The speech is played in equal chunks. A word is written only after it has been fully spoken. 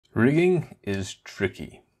Rigging is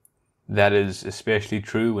tricky. That is especially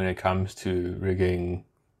true when it comes to rigging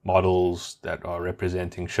models that are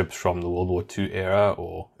representing ships from the World War II era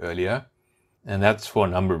or earlier, and that's for a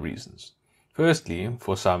number of reasons. Firstly,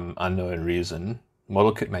 for some unknown reason,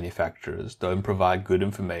 model kit manufacturers don't provide good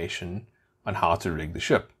information on how to rig the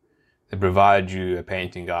ship. They provide you a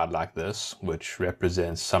painting guide like this, which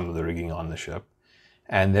represents some of the rigging on the ship,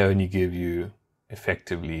 and they only give you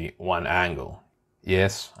effectively one angle.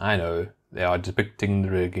 Yes, I know, they are depicting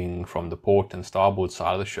the rigging from the port and starboard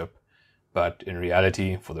side of the ship, but in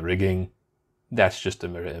reality, for the rigging, that's just a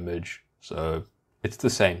mirror image, so it's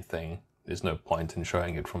the same thing. There's no point in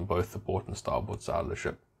showing it from both the port and starboard side of the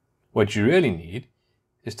ship. What you really need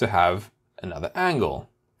is to have another angle.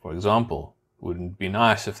 For example, wouldn't it be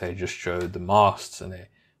nice if they just showed the masts and they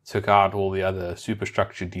took out all the other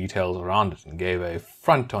superstructure details around it and gave a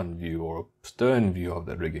front-on view or a stern view of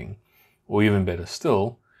the rigging? Or even better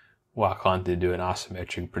still, why can't they do an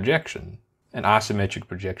isometric projection? An isometric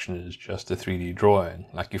projection is just a 3D drawing,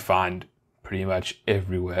 like you find pretty much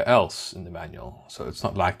everywhere else in the manual. So it's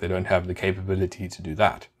not like they don't have the capability to do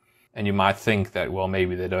that. And you might think that, well,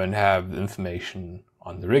 maybe they don't have the information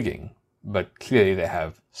on the rigging, but clearly they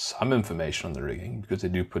have some information on the rigging because they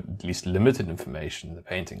do put at least limited information in the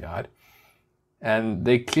painting guide. And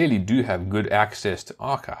they clearly do have good access to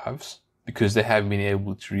archives because they have been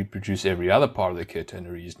able to reproduce every other part of the kit in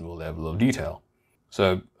a reasonable level of detail.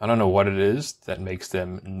 So I don't know what it is that makes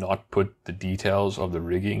them not put the details of the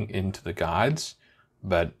rigging into the guides,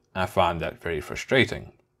 but I find that very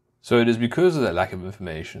frustrating. So it is because of that lack of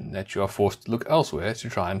information that you are forced to look elsewhere to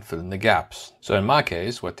try and fill in the gaps. So in my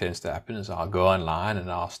case, what tends to happen is I'll go online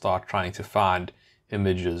and I'll start trying to find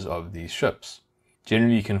images of these ships.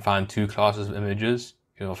 Generally, you can find two classes of images.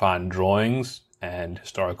 You'll find drawings and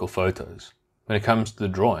historical photos. When it comes to the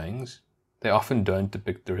drawings, they often don't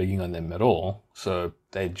depict the rigging on them at all, so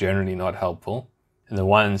they're generally not helpful. And the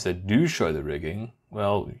ones that do show the rigging,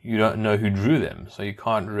 well, you don't know who drew them, so you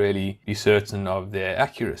can't really be certain of their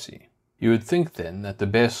accuracy. You would think then that the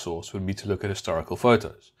best source would be to look at historical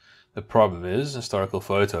photos. The problem is, historical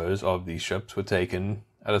photos of these ships were taken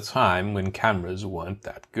at a time when cameras weren't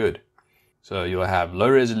that good. So you'll have low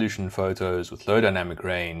resolution photos with low dynamic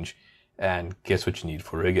range, and guess what you need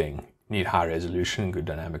for rigging? You need high resolution and good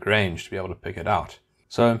dynamic range to be able to pick it out.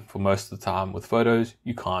 So for most of the time with photos,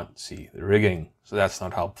 you can't see the rigging, so that's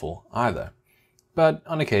not helpful either. But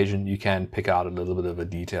on occasion, you can pick out a little bit of a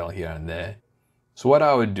detail here and there. So what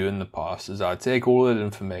I would do in the past is I'd take all that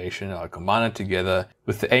information, I'd combine it together,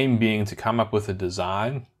 with the aim being to come up with a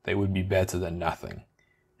design that would be better than nothing.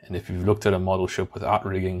 And if you've looked at a model ship without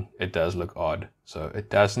rigging, it does look odd. So it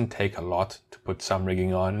doesn't take a lot to put some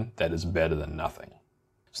rigging on that is better than nothing.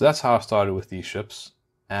 So that's how I started with these ships,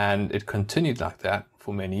 and it continued like that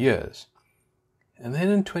for many years. And then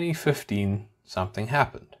in 2015, something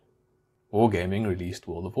happened. Wargaming released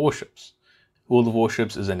World of Warships. World of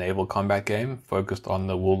Warships is a naval combat game focused on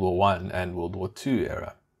the World War I and World War II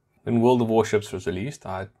era. When World of Warships was released,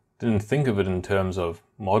 I didn't think of it in terms of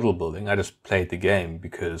model building. I just played the game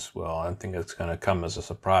because, well, I don't think it's going to come as a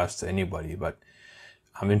surprise to anybody, but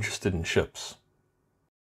I'm interested in ships.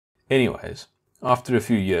 Anyways, after a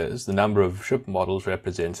few years, the number of ship models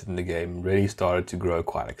represented in the game really started to grow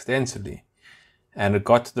quite extensively. And it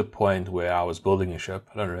got to the point where I was building a ship.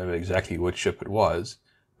 I don't remember exactly which ship it was,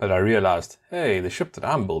 but I realized, hey, the ship that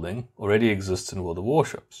I'm building already exists in World of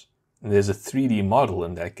Warships. And there's a 3D model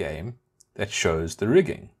in that game that shows the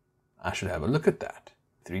rigging. I should have a look at that.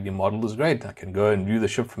 3D model is great. I can go and view the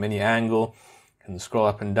ship from any angle, can scroll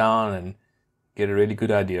up and down and get a really good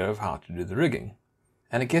idea of how to do the rigging.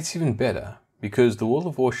 And it gets even better, because the World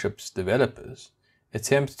of Warships developers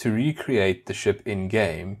attempt to recreate the ship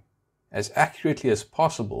in-game as accurately as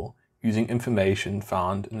possible using information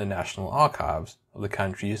found in the national archives of the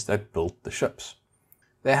countries that built the ships.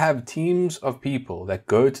 They have teams of people that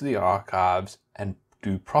go to the archives and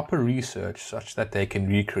do proper research such that they can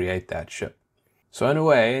recreate that ship. So in a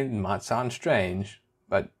way, it might sound strange,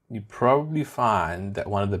 but you probably find that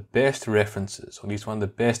one of the best references, or at least one of the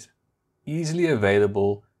best easily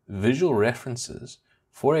available visual references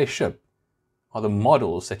for a ship are the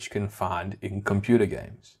models that you can find in computer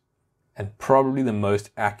games, and probably the most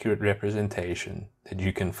accurate representation that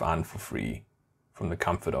you can find for free from the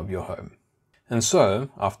comfort of your home. And so,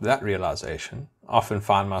 after that realization, I often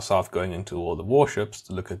find myself going into all the warships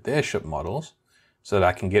to look at their ship models so that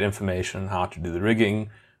I can get information on how to do the rigging,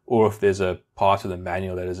 or if there's a part of the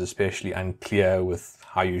manual that is especially unclear with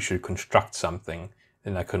how you should construct something,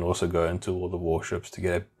 then I can also go into all the warships to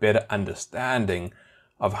get a better understanding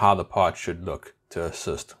of how the part should look to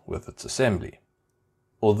assist with its assembly.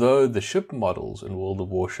 Although the ship models in World of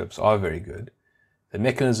Warships are very good, the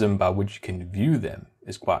mechanism by which you can view them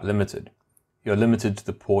is quite limited. You're limited to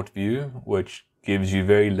the port view, which gives you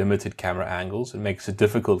very limited camera angles and makes it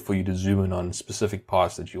difficult for you to zoom in on specific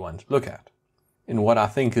parts that you want to look at. In what I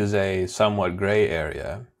think is a somewhat gray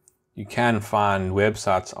area, you can find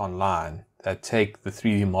websites online that take the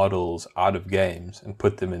 3D models out of games and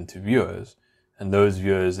put them into viewers, and those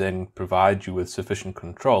viewers then provide you with sufficient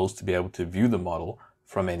controls to be able to view the model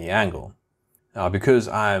from any angle. Now, because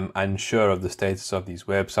I'm unsure of the status of these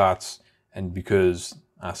websites, and because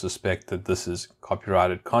I suspect that this is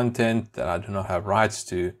copyrighted content that I do not have rights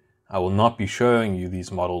to, I will not be showing you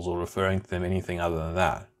these models or referring to them anything other than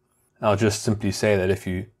that. I'll just simply say that if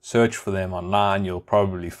you search for them online, you'll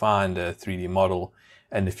probably find a 3D model,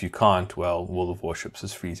 and if you can't, well, World of Warships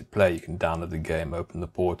is free to play. You can download the game, open the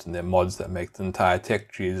port, and there are mods that make the entire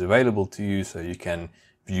tech tree available to you so you can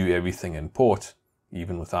view everything in port,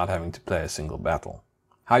 even without having to play a single battle.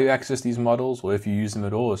 How you access these models, or if you use them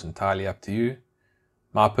at all, is entirely up to you.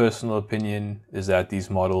 My personal opinion is that these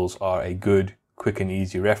models are a good, quick and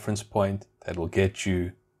easy reference point that will get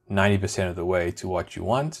you 90% of the way to what you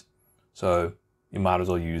want, so you might as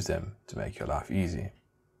well use them to make your life easy.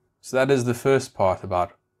 So that is the first part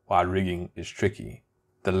about why rigging is tricky,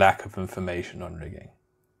 the lack of information on rigging.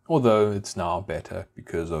 Although it's now better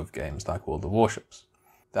because of games like World of Warships.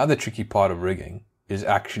 The other tricky part of rigging is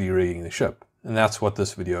actually rigging the ship, and that's what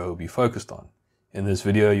this video will be focused on. In this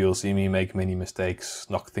video, you'll see me make many mistakes,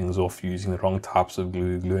 knock things off using the wrong types of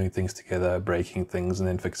glue, gluing things together, breaking things, and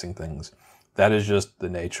then fixing things. That is just the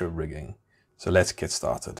nature of rigging. So let's get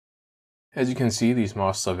started. As you can see, these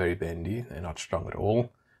masts are very bendy. They're not strong at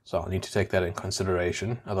all. So I'll need to take that in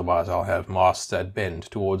consideration. Otherwise, I'll have masts that bend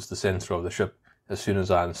towards the center of the ship as soon as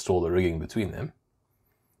I install the rigging between them.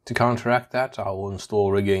 To counteract that, I will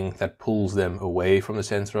install rigging that pulls them away from the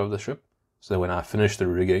center of the ship. So when I finish the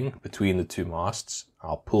rigging between the two masts,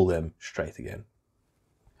 I'll pull them straight again.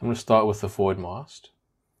 I'm going to start with the forward mast.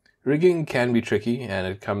 Rigging can be tricky, and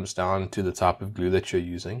it comes down to the type of glue that you're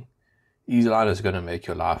using. EasyLine is going to make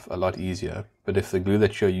your life a lot easier, but if the glue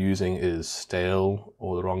that you're using is stale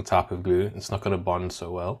or the wrong type of glue, it's not going to bond so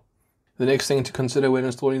well. The next thing to consider when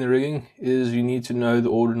installing the rigging is you need to know the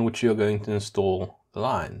order in which you're going to install the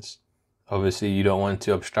lines. Obviously, you don't want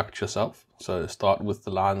to obstruct yourself, so start with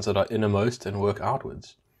the lines that are innermost and work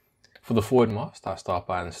outwards. For the forward mast, I start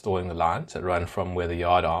by installing the lines that run from where the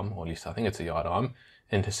yard arm, or at least I think it's a yard arm,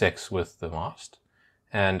 intersects with the mast,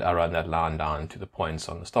 and I run that line down to the points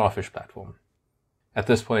on the starfish platform. At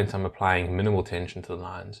this point, I'm applying minimal tension to the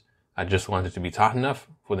lines. I just want it to be tight enough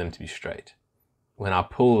for them to be straight. When I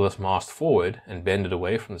pull this mast forward and bend it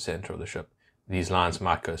away from the center of the ship, these lines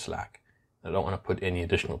might go slack. I don't want to put any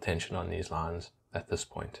additional tension on these lines at this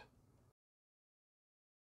point.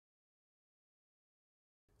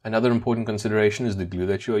 Another important consideration is the glue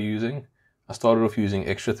that you are using. I started off using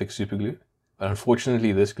extra thick super glue, but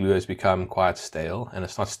unfortunately this glue has become quite stale and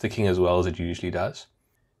it's not sticking as well as it usually does.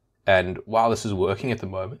 And while this is working at the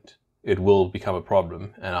moment, it will become a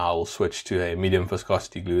problem, and I will switch to a medium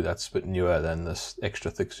viscosity glue that's a bit newer than this extra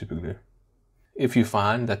thick super glue. If you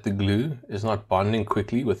find that the glue is not bonding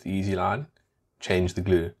quickly with the EasyLine, change the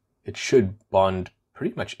glue. It should bond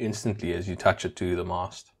pretty much instantly as you touch it to the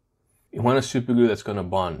mast. You want a super glue that's going to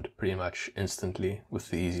bond pretty much instantly with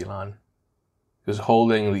the EasyLine, because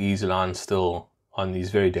holding the EasyLine still on these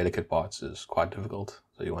very delicate parts is quite difficult,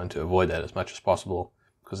 so you want to avoid that as much as possible,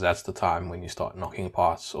 because that's the time when you start knocking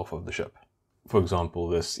parts off of the ship. For example,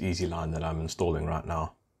 this EasyLine that I'm installing right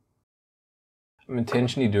now. I'm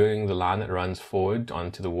intentionally doing the line that runs forward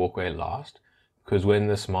onto the walkway last, because when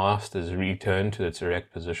this mast is returned to its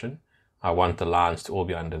erect position, I want the lines to all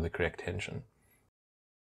be under the correct tension.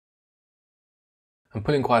 I'm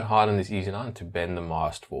pulling quite hard on this EasyLine to bend the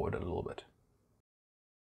mast forward a little bit.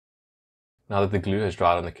 Now that the glue has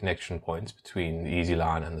dried on the connection points between the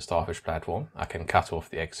EasyLine and the starfish platform, I can cut off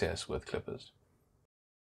the excess with clippers.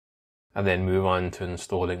 I then move on to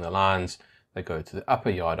installing the lines that go to the upper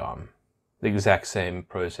yard arm. The exact same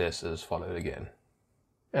process is followed again.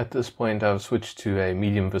 At this point, I've switched to a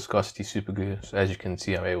medium viscosity super glue, so as you can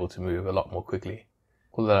see, I'm able to move a lot more quickly.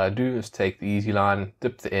 All that I do is take the EasyLine,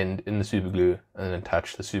 dip the end in the super glue, and then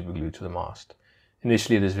attach the super glue to the mast.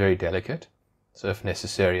 Initially, it is very delicate, so if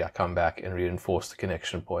necessary, I come back and reinforce the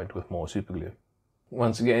connection point with more super glue.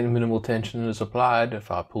 Once again, minimal tension is applied. If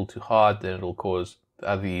I pull too hard, then it will cause the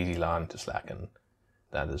other EasyLine to slacken.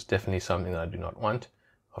 That is definitely something that I do not want.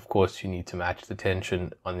 Of course, you need to match the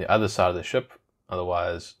tension on the other side of the ship,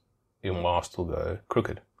 otherwise your mast will go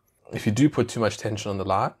crooked. If you do put too much tension on the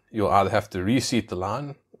line, you'll either have to reseat the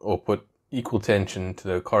line or put equal tension to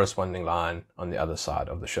the corresponding line on the other side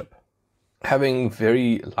of the ship. Having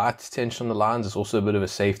very light tension on the lines is also a bit of a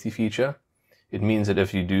safety feature. It means that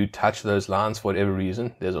if you do touch those lines for whatever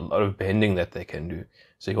reason, there's a lot of bending that they can do.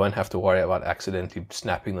 So you won't have to worry about accidentally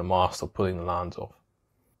snapping the mast or pulling the lines off.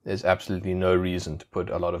 There's absolutely no reason to put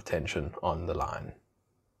a lot of tension on the line.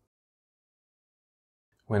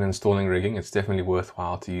 When installing rigging, it's definitely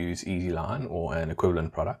worthwhile to use EasyLine or an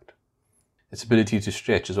equivalent product. Its ability to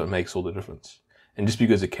stretch is what makes all the difference. And just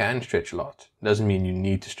because it can stretch a lot, doesn't mean you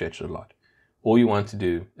need to stretch it a lot. All you want to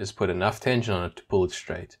do is put enough tension on it to pull it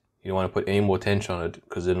straight. You don't want to put any more tension on it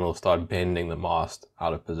because then it'll start bending the mast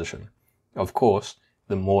out of position. Of course,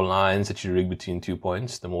 the more lines that you rig between 2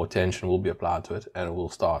 points, the more tension will be applied to it and it will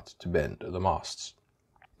start to bend the masts.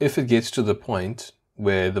 If it gets to the point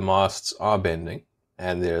where the masts are bending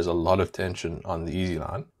and there's a lot of tension on the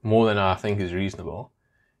EasyLine, more than I think is reasonable,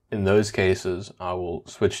 in those cases I will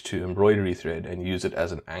switch to embroidery thread and use it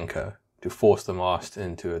as an anchor to force the mast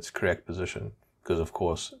into its correct position, because of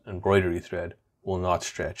course embroidery thread will not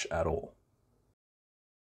stretch at all.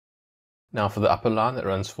 Now for the upper line that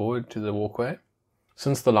runs forward to the walkway,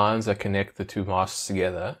 since the lines that connect the two masts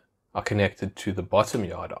together are connected to the bottom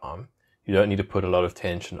yard arm, you don't need to put a lot of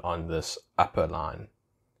tension on this upper line.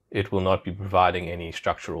 It will not be providing any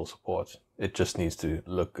structural support. It just needs to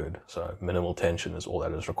look good, so minimal tension is all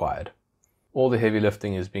that is required. All the heavy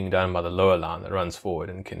lifting is being done by the lower line that runs forward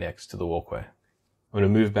and connects to the walkway. I'm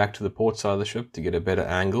going to move back to the port side of the ship to get a better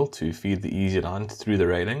angle to feed the EasyLine through the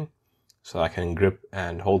railing so I can grip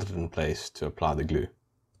and hold it in place to apply the glue.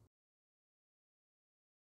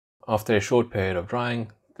 After a short period of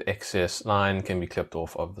drying, the excess line can be clipped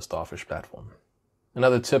off of the starfish platform.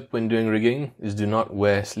 Another tip when doing rigging is do not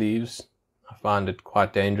wear sleeves. I find it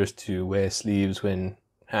quite dangerous to wear sleeves when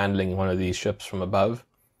handling one of these ships from above.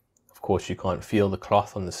 Of course, you can't feel the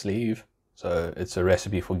cloth on the sleeve, so it's a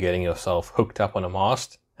recipe for getting yourself hooked up on a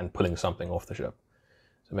mast and pulling something off the ship.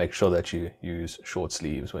 So make sure that you use short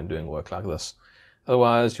sleeves when doing work like this.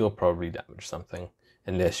 Otherwise, you'll probably damage something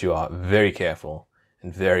unless you are very careful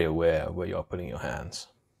and very aware of where you are putting your hands.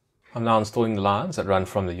 I'm now installing the lines that run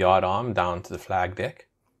from the yard arm down to the flag deck.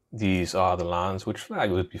 These are the lines which flag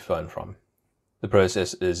would be flown from. The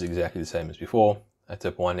process is exactly the same as before. I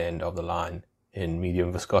dip one end of the line in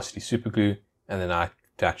medium viscosity superglue and then I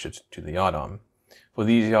attach it to the yard arm. For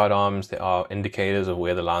these yard arms, there are indicators of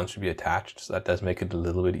where the lines should be attached, so that does make it a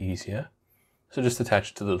little bit easier. So just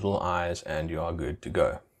attach it to the little eyes and you are good to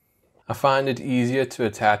go. I find it easier to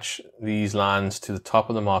attach these lines to the top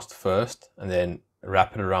of the mast first and then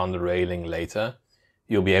wrap it around the railing later.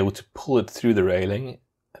 You'll be able to pull it through the railing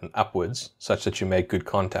and upwards such that you make good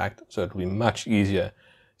contact, so it will be much easier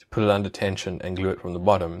to put it under tension and glue it from the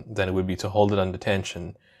bottom than it would be to hold it under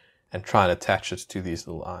tension and try and attach it to these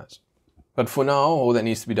little eyes. But for now, all that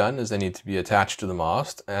needs to be done is they need to be attached to the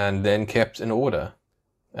mast and then kept in order.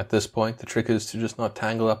 At this point, the trick is to just not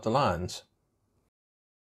tangle up the lines.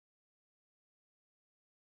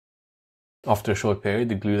 After a short period,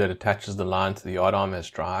 the glue that attaches the line to the yard arm has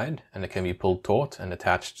dried and it can be pulled taut and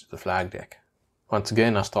attached to the flag deck. Once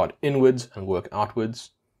again, I start inwards and work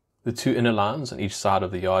outwards. The two inner lines on each side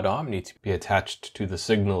of the yard arm need to be attached to the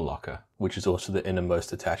signal locker, which is also the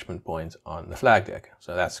innermost attachment point on the flag deck,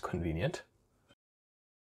 so that's convenient.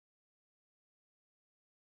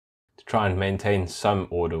 To try and maintain some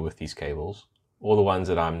order with these cables, all the ones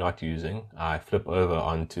that I'm not using, I flip over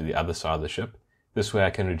onto the other side of the ship. This way I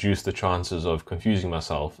can reduce the chances of confusing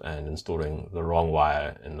myself and installing the wrong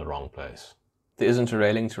wire in the wrong place. There isn't a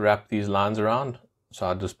railing to wrap these lines around, so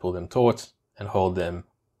I'll just pull them taut and hold them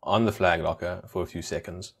on the flag locker for a few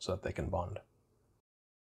seconds so that they can bond.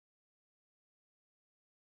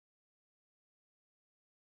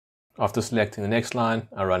 After selecting the next line,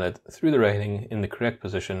 I run it through the railing in the correct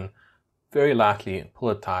position, very lightly pull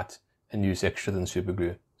it tight and use extra thin super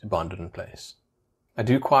glue to bond it in place. I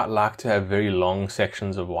do quite like to have very long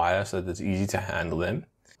sections of wire so that it's easy to handle them.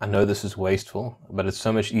 I know this is wasteful, but it's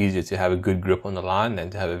so much easier to have a good grip on the line than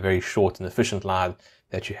to have a very short and efficient line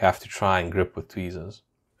that you have to try and grip with tweezers.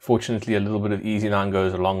 Fortunately, a little bit of EasyLine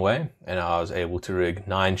goes a long way, and I was able to rig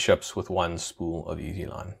 9 ships with one spool of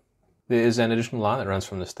EasyLine. There is an additional line that runs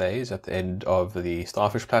from the stays at the end of the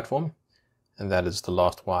starfish platform, and that is the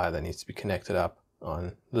last wire that needs to be connected up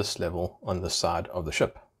on this level on this side of the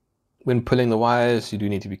ship. When pulling the wires, you do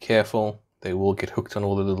need to be careful. They will get hooked on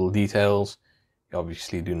all the little details. You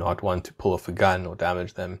obviously do not want to pull off a gun or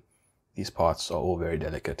damage them. These parts are all very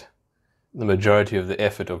delicate. The majority of the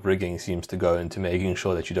effort of rigging seems to go into making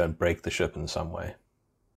sure that you don't break the ship in some way.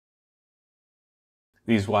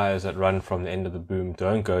 These wires that run from the end of the boom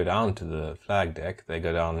don't go down to the flag deck, they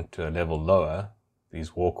go down to a level lower,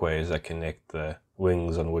 these walkways that connect the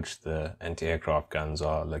wings on which the anti-aircraft guns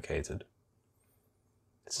are located.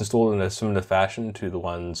 It's installed in a similar fashion to the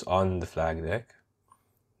ones on the flag deck.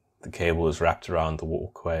 The cable is wrapped around the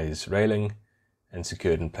walkway's railing and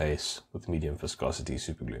secured in place with medium viscosity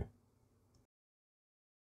superglue.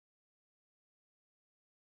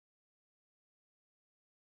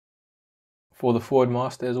 For the forward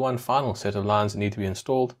mast, there's one final set of lines that need to be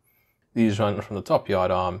installed. These run from the top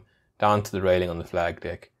yard arm down to the railing on the flag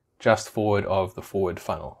deck, just forward of the forward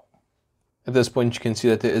funnel. At this point, you can see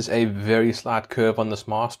that there is a very slight curve on this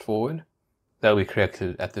mast forward. That will be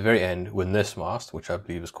corrected at the very end when this mast, which I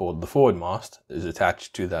believe is called the forward mast, is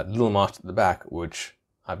attached to that little mast at the back, which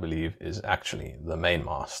I believe is actually the main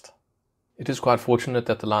mast. It is quite fortunate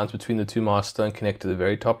that the lines between the two masts don't connect to the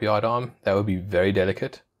very top yard arm. That would be very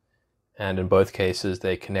delicate. And in both cases,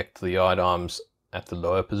 they connect to the yard arms at the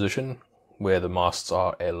lower position, where the masts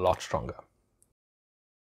are a lot stronger.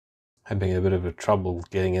 Having a bit of a trouble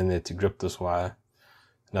getting in there to grip this wire.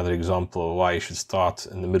 Another example of why you should start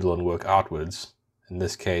in the middle and work outwards. In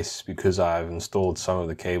this case, because I've installed some of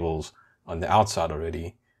the cables on the outside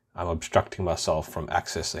already, I'm obstructing myself from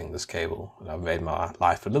accessing this cable, and I've made my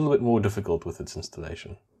life a little bit more difficult with its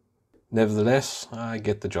installation. Nevertheless, I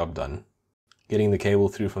get the job done. Getting the cable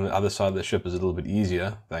through from the other side of the ship is a little bit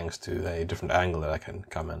easier, thanks to a different angle that I can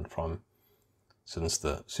come in from, since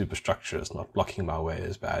the superstructure is not blocking my way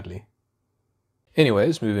as badly.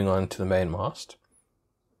 Anyways, moving on to the main mast.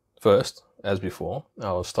 First, as before,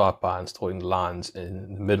 I will start by installing the lines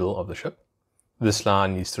in the middle of the ship. This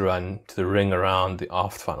line needs to run to the ring around the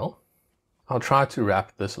aft funnel. I'll try to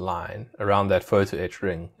wrap this line around that photo-etch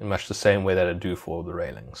ring in much the same way that I do for the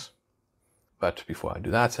railings. But before I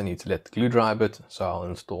do that, I need to let the glue dry a bit, so I'll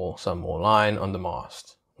install some more line on the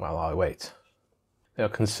mast while I wait. There are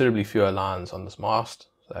considerably fewer lines on this mast,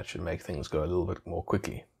 so that should make things go a little bit more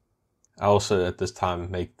quickly. I also at this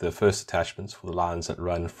time make the first attachments for the lines that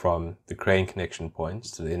run from the crane connection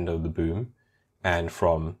points to the end of the boom and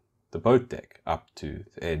from the boat deck up to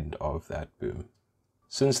the end of that boom.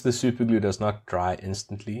 Since the superglue does not dry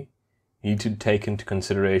instantly, you need to take into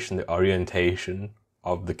consideration the orientation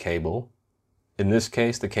of the cable. In this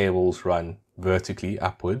case, the cables run vertically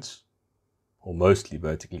upwards, or mostly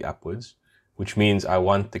vertically upwards, which means I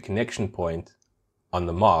want the connection point on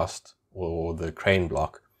the mast or the crane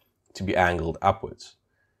block to be angled upwards.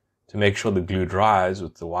 To make sure the glue dries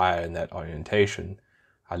with the wire in that orientation,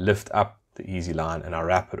 I lift up the easy line and I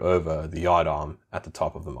wrap it over the yard arm at the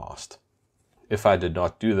top of the mast. If I did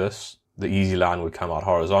not do this, the easy line would come out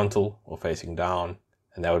horizontal or facing down,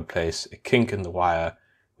 and that would place a kink in the wire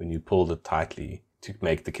when you pulled it tightly to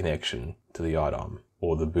make the connection to the yard arm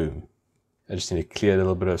or the boom. I just need to clear a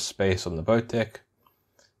little bit of space on the boat deck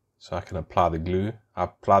so I can apply the glue. I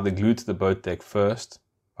apply the glue to the boat deck first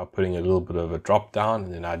by putting a little bit of a drop down,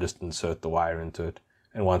 and then I just insert the wire into it,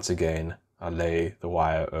 and once again I lay the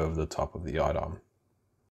wire over the top of the yard arm.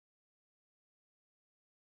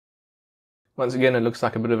 Once again, it looks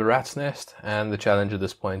like a bit of a rat's nest, and the challenge at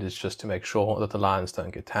this point is just to make sure that the lines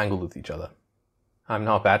don't get tangled with each other. I'm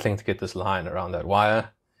now battling to get this line around that wire,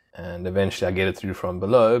 and eventually I get it through from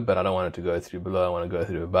below, but I don't want it to go through below, I want to go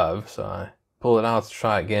through above, so I pull it out,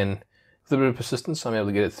 try again. With a bit of persistence, I'm able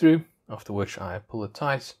to get it through, after which I pull it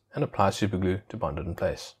tight and apply superglue to bond it in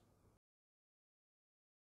place.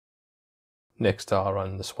 Next, I'll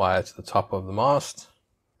run this wire to the top of the mast.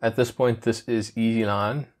 At this point, this is easy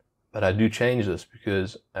line, but I do change this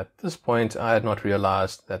because at this point I had not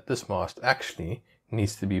realized that this mast actually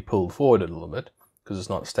needs to be pulled forward a little bit because it's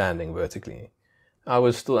not standing vertically. I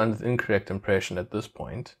was still under the incorrect impression at this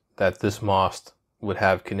point that this mast would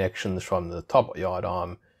have connections from the top yard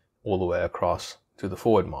arm all the way across to the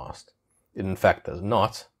forward mast. It in fact does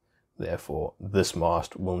not. Therefore, this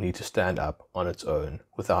mast will need to stand up on its own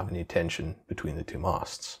without any tension between the two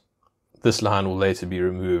masts. This line will later be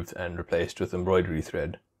removed and replaced with embroidery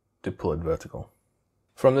thread to pull it vertical.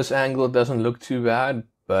 From this angle it doesn't look too bad,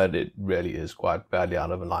 but it really is quite badly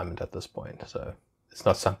out of alignment at this point, so it's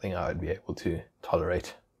not something I would be able to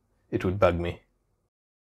tolerate. It would bug me.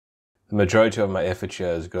 The majority of my effort here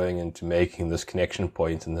is going into making this connection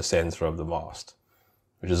point in the center of the mast,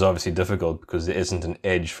 which is obviously difficult because there isn't an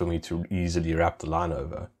edge for me to easily wrap the line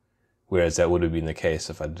over, whereas that would have been the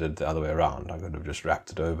case if I did it the other way around. I could have just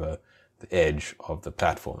wrapped it over the edge of the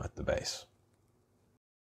platform at the base.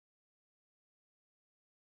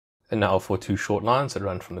 And now for two short lines that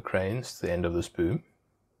run from the cranes to the end of this boom.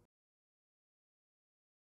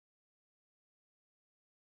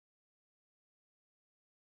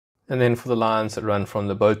 and then for the lines that run from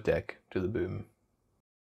the boat deck to the boom.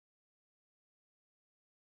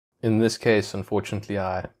 In this case, unfortunately,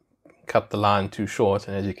 I cut the line too short,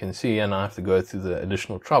 and as you can see, and I have to go through the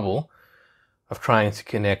additional trouble of trying to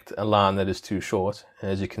connect a line that is too short. And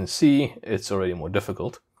as you can see, it's already more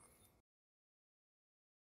difficult.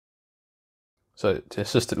 So to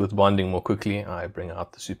assist it with bonding more quickly, I bring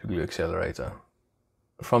out the superglue accelerator.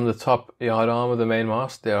 From the top yard arm of the main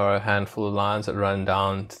mast, there are a handful of lines that run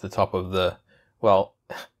down to the top of the, well,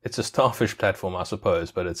 it's a starfish platform, I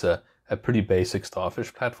suppose, but it's a pretty basic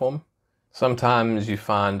starfish platform. Sometimes you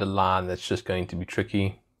find a line that's just going to be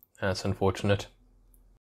tricky, and it's unfortunate.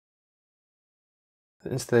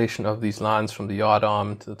 The installation of these lines from the yard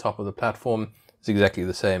arm to the top of the platform is exactly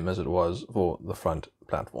the same as it was for the front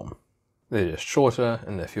platform. They're just shorter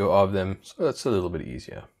and there are fewer of them, so it's a little bit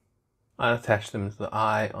easier. I attach them to the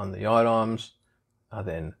eye on the yard arms. I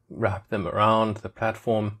then wrap them around the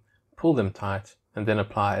platform, pull them tight, and then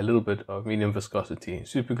apply a little bit of medium viscosity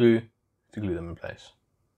superglue to glue them in place.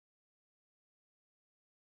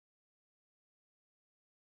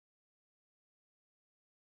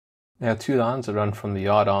 There are two lines that run from the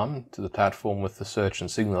yard arm to the platform with the search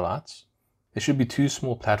and signal lights. There should be two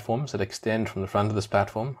small platforms that extend from the front of this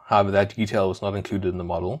platform. However, that detail was not included in the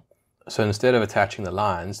model. So instead of attaching the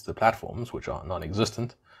lines to the platforms, which are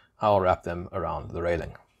non-existent, I'll wrap them around the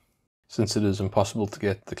railing. Since it is impossible to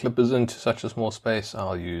get the clippers into such a small space,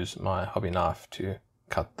 I'll use my hobby knife to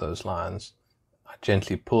cut those lines. I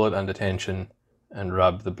gently pull it under tension and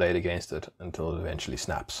rub the blade against it until it eventually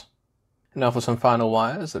snaps. And now for some final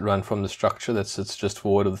wires that run from the structure that sits just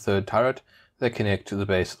forward of the third turret. They connect to the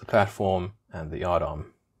base of the platform and the yard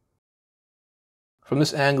arm. From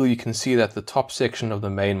this angle you can see that the top section of the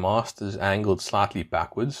main mast is angled slightly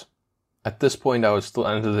backwards. At this point I was still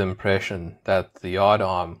under the impression that the yard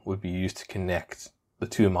arm would be used to connect the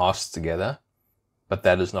two masts together, but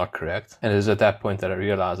that is not correct. And it is at that point that I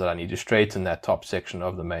realized that I need to straighten that top section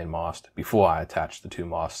of the main mast before I attach the two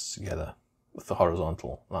masts together with the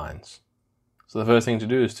horizontal lines. So the first thing to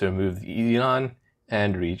do is to remove the easy line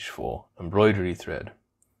and reach for embroidery thread.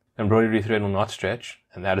 Embroidery thread will not stretch,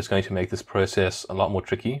 and that is going to make this process a lot more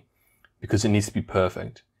tricky because it needs to be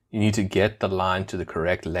perfect. You need to get the line to the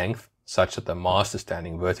correct length such that the mast is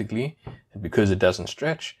standing vertically, and because it doesn't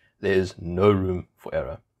stretch, there is no room for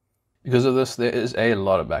error. Because of this, there is a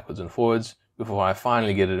lot of backwards and forwards before I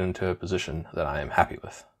finally get it into a position that I am happy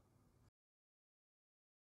with.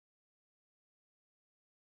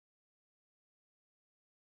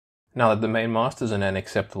 Now that the main mast is in an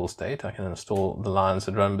acceptable state, I can install the lines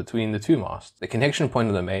that run between the two masts. The connection point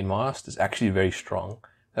of the main mast is actually very strong.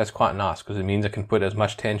 That's quite nice because it means I can put as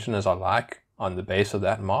much tension as I like on the base of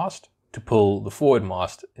that mast to pull the forward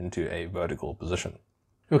mast into a vertical position.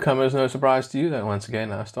 It will come as no surprise to you that once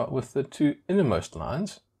again I start with the two innermost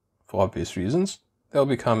lines. For obvious reasons, they'll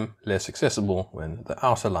become less accessible when the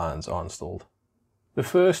outer lines are installed. The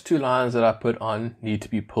first two lines that I put on need to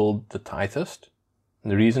be pulled the tightest.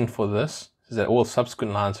 And the reason for this is that all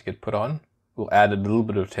subsequent lines that get put on will add a little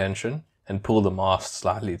bit of tension and pull the mast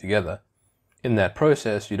slightly together. In that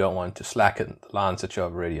process, you don't want to slacken the lines that you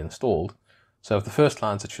have already installed. So if the first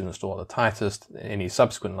lines that you install are the tightest, any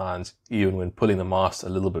subsequent lines, even when pulling the mast a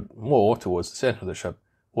little bit more towards the center of the ship,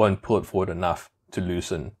 won't pull it forward enough to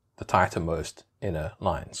loosen the tightermost inner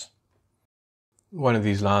lines. One of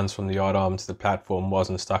these lines from the yard arm to the platform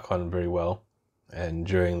wasn't stuck on very well, and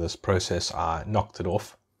during this process I knocked it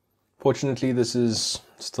off. Fortunately, this is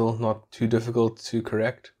still not too difficult to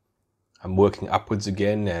correct. I'm working upwards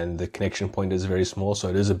again and the connection point is very small, so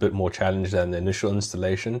it is a bit more challenged than the initial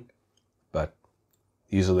installation, but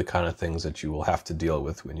these are the kind of things that you will have to deal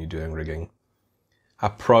with when you're doing rigging. I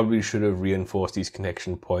probably should have reinforced these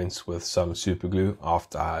connection points with some super glue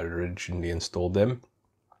after I originally installed them,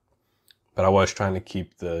 but I was trying to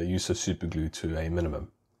keep the use of super glue to a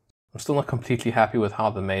minimum. I'm still not completely happy with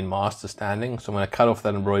how the main mast is standing, so I'm going to cut off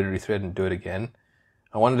that embroidery thread and do it again.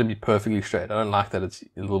 I want it to be perfectly straight. I don't like that it's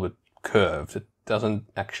a little bit curved. It doesn't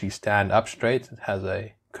actually stand up straight. It has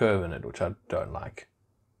a curve in it, which I don't like.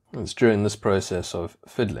 It's during this process of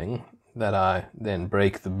fiddling that I then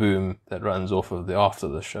break the boom that runs off of the aft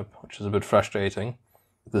of the ship, which is a bit frustrating.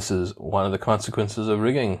 This is one of the consequences of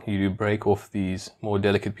rigging. You do break off these more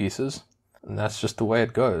delicate pieces, and that's just the way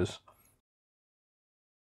it goes.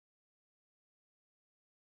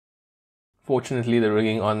 Fortunately, the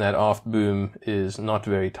rigging on that aft boom is not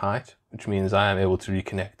very tight, which means I am able to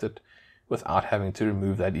reconnect it without having to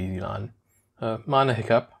remove that easy line. Minor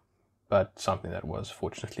hiccup, but something that was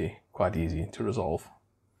fortunately quite easy to resolve.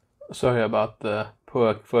 Sorry about the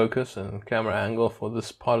poor focus and camera angle for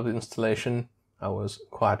this part of the installation. I was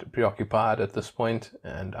quite preoccupied at this point,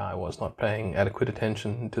 and I was not paying adequate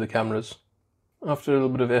attention to the cameras. After a little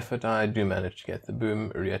bit of effort, I do manage to get the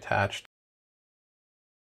boom reattached.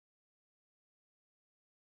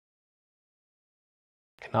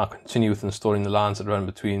 I can now continue with installing the lines that run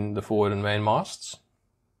between the forward and main masts.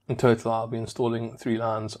 In total, I'll be installing 3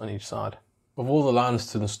 lines on each side. Of all the lines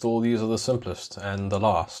to install, these are the simplest and the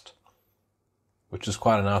last, which is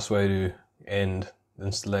quite a nice way to end the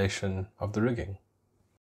installation of the rigging.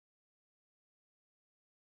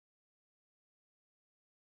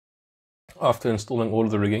 After installing all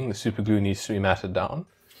of the rigging, the super glue needs to be matted down.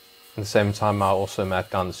 At the same time, I'll also mat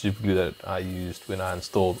down the super glue that I used when I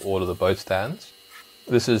installed all of the boat stands.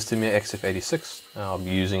 This is Tamiya XF86, and I'll be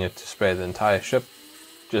using it to spray the entire ship,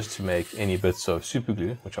 just to make any bits of super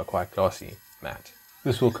glue, which are quite glossy, matte.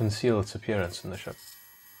 This will conceal its appearance in the ship.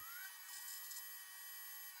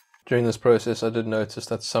 During this process, I did notice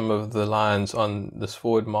that some of the lines on this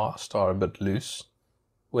forward mast are a bit loose.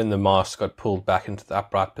 When the mast got pulled back into the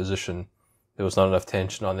upright position, there was not enough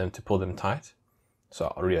tension on them to pull them tight,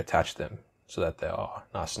 so I'll reattach them so that they are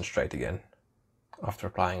nice and straight again. After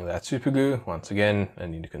applying that super glue, once again, I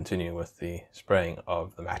need to continue with the spraying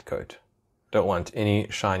of the matte coat. Don't want any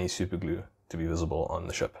shiny super glue to be visible on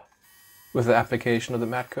the ship. With the application of the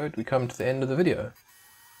matte coat, we come to the end of the video.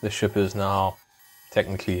 The ship is now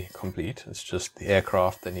technically complete. It's just the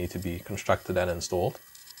aircraft that need to be constructed and installed.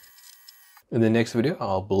 In the next video,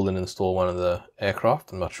 I'll build and install one of the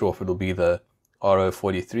aircraft. I'm not sure if it'll be the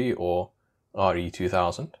RO43 or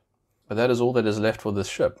RE2000. But that is all that is left for this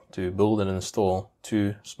ship, to build and install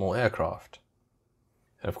 2 small aircraft.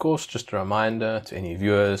 And of course, just a reminder to any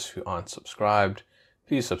viewers who aren't subscribed,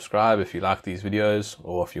 please subscribe if you like these videos,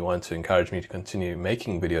 or if you want to encourage me to continue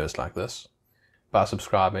making videos like this. By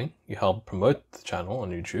subscribing, you help promote the channel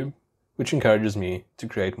on YouTube, which encourages me to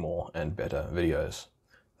create more and better videos.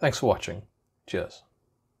 Thanks for watching. Cheers.